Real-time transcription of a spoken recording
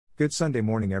Good Sunday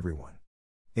morning, everyone.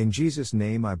 In Jesus'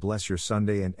 name, I bless your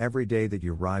Sunday and every day that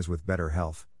you rise with better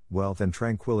health, wealth, and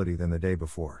tranquility than the day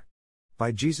before.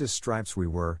 By Jesus' stripes we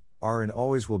were, are, and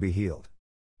always will be healed.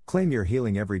 Claim your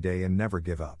healing every day and never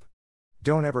give up.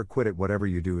 Don't ever quit at whatever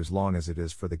you do as long as it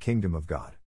is for the kingdom of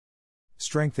God.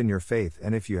 Strengthen your faith,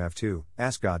 and if you have to,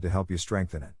 ask God to help you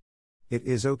strengthen it. It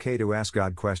is okay to ask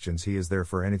God questions. He is there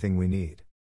for anything we need.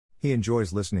 He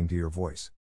enjoys listening to your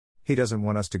voice. He doesn't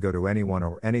want us to go to anyone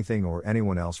or anything or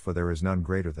anyone else, for there is none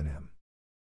greater than Him.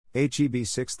 Heb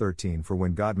 6:13 For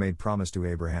when God made promise to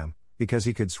Abraham, because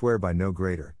he could swear by no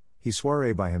greater, he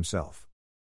sware by himself.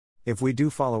 If we do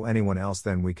follow anyone else,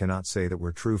 then we cannot say that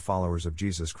we're true followers of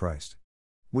Jesus Christ.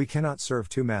 We cannot serve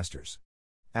two masters.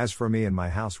 As for me and my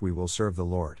house, we will serve the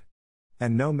Lord.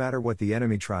 And no matter what the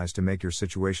enemy tries to make your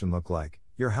situation look like,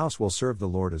 your house will serve the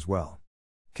Lord as well.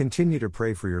 Continue to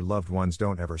pray for your loved ones.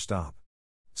 Don't ever stop.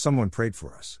 Someone prayed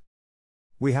for us.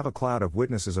 We have a cloud of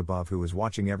witnesses above who is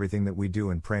watching everything that we do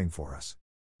and praying for us.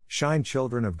 Shine,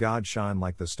 children of God, shine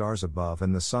like the stars above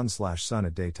and the sun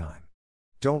at daytime.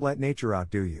 Don't let nature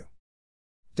outdo you.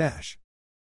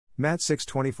 Matt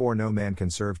 6:24 No man can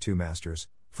serve two masters,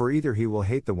 for either he will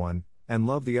hate the one, and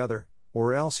love the other,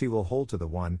 or else he will hold to the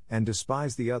one, and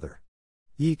despise the other.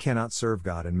 Ye cannot serve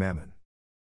God and mammon.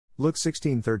 Luke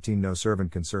 16:13 No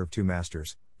servant can serve two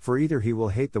masters, for either he will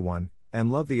hate the one,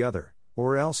 and love the other,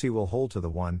 or else he will hold to the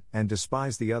one, and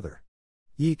despise the other.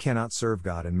 Ye cannot serve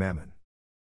God and mammon.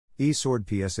 Sword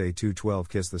PSA 2:12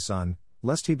 Kiss the Son,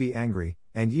 lest he be angry,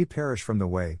 and ye perish from the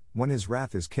way, when his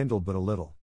wrath is kindled but a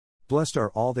little. Blessed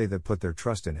are all they that put their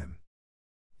trust in him.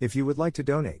 If you would like to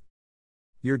donate,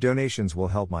 your donations will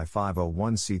help my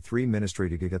 501c3 ministry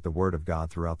to get the word of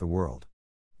God throughout the world.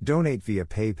 Donate via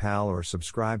PayPal or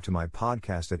subscribe to my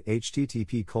podcast at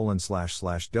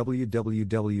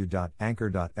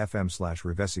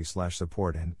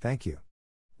http://www.anchor.fm/revesi/support, and thank you.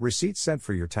 Receipt sent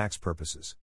for your tax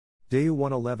purposes. Deu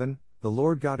 111, the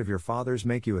Lord God of your fathers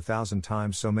make you 1,000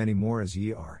 times so many more as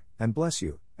ye are, and bless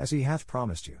you, as he hath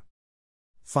promised you.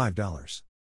 $5.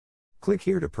 Click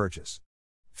here to purchase.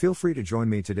 Feel free to join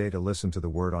me today to listen to the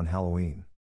word on Halloween.